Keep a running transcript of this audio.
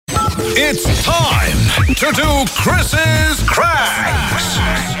It's time to do Kris's Kranks.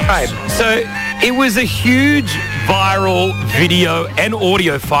 Right, so it was a huge viral video and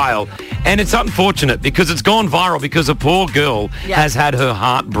audio file, and it's unfortunate because it's gone viral because a poor girl has had her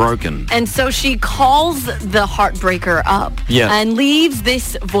heart broken. And so she calls the heartbreaker up and leaves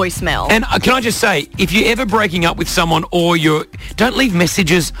this voicemail. And can I just say, if you're ever breaking up with someone or don't leave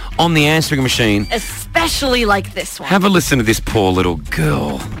messages on the answering machine. Especially like this one. Have a listen to this poor little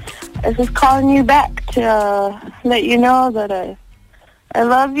girl. I was just calling you back to let you know that I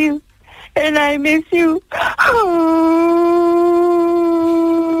love you and I miss you.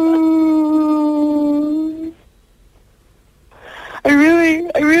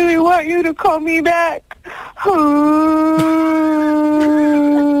 I really want you to call me back. And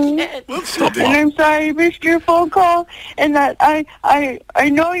I'm sorry I missed your phone call and that I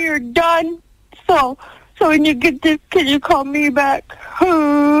know you're done. So when you get this, can you call me back?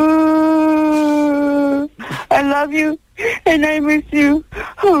 I love you and I miss you.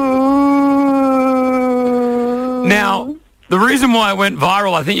 Now, the reason why it went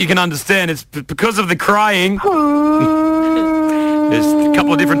viral, I think you can understand, it's because of the crying. There's a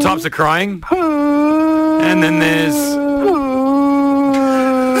couple of different types of crying. And then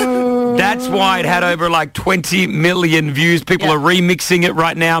that's why it had over like 20 million views. People are remixing it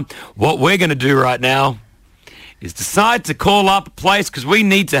right now. What we're going to do right now is decide to call up a place because we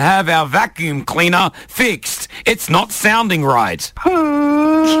need to have our vacuum cleaner fixed. It's not sounding right.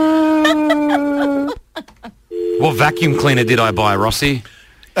 What vacuum cleaner did I buy, Rossi?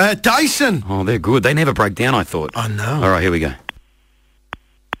 Dyson. Oh, they're good. They never break down, I thought. Oh, no. All right, here we go.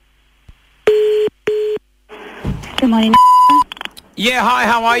 Good morning. Yeah, hi,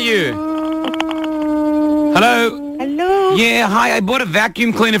 how are you? Hello? Hello. Yeah, hi, I bought a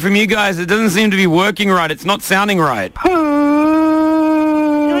vacuum cleaner from you guys. It doesn't seem to be working right. It's not sounding right. Sorry.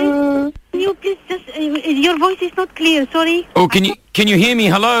 Can you please just... your voice is not clear, sorry. Oh, can you hear me?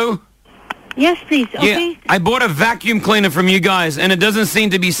 Hello? Yes, please. Okay. Yeah, I bought a vacuum cleaner from you guys, and it doesn't seem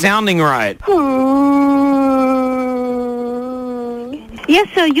to be sounding right. Yes,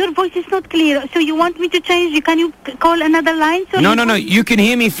 sir, your voice is not clear. So you want me to change? Can you call another line? Sir? No. You can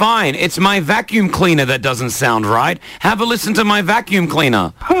hear me fine. It's my vacuum cleaner that doesn't sound right. Have a listen to my vacuum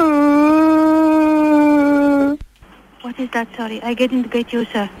cleaner. What is that? Sorry, I didn't get you,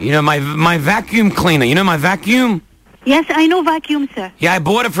 sir. You know, my vacuum cleaner. You know my vacuum? Yes, I know vacuum, sir. Yeah, I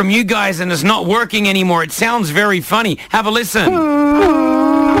bought it from you guys, and it's not working anymore. It sounds very funny. Have a listen.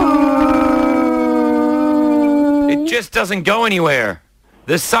 It just doesn't go anywhere.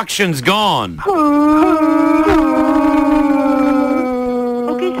 The suction's gone. Okay,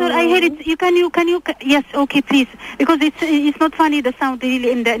 sir, I heard it. Can you? Yes, okay, please, because it's not funny. The sound really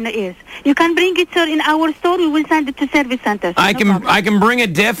in the ears. You can bring it, sir, in our store. We will send it to service center. I can bring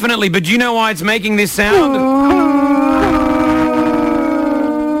it definitely, but do you know why it's making this sound?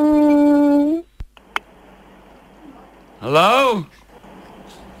 Hello?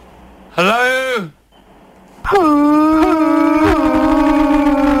 Hello? Oh.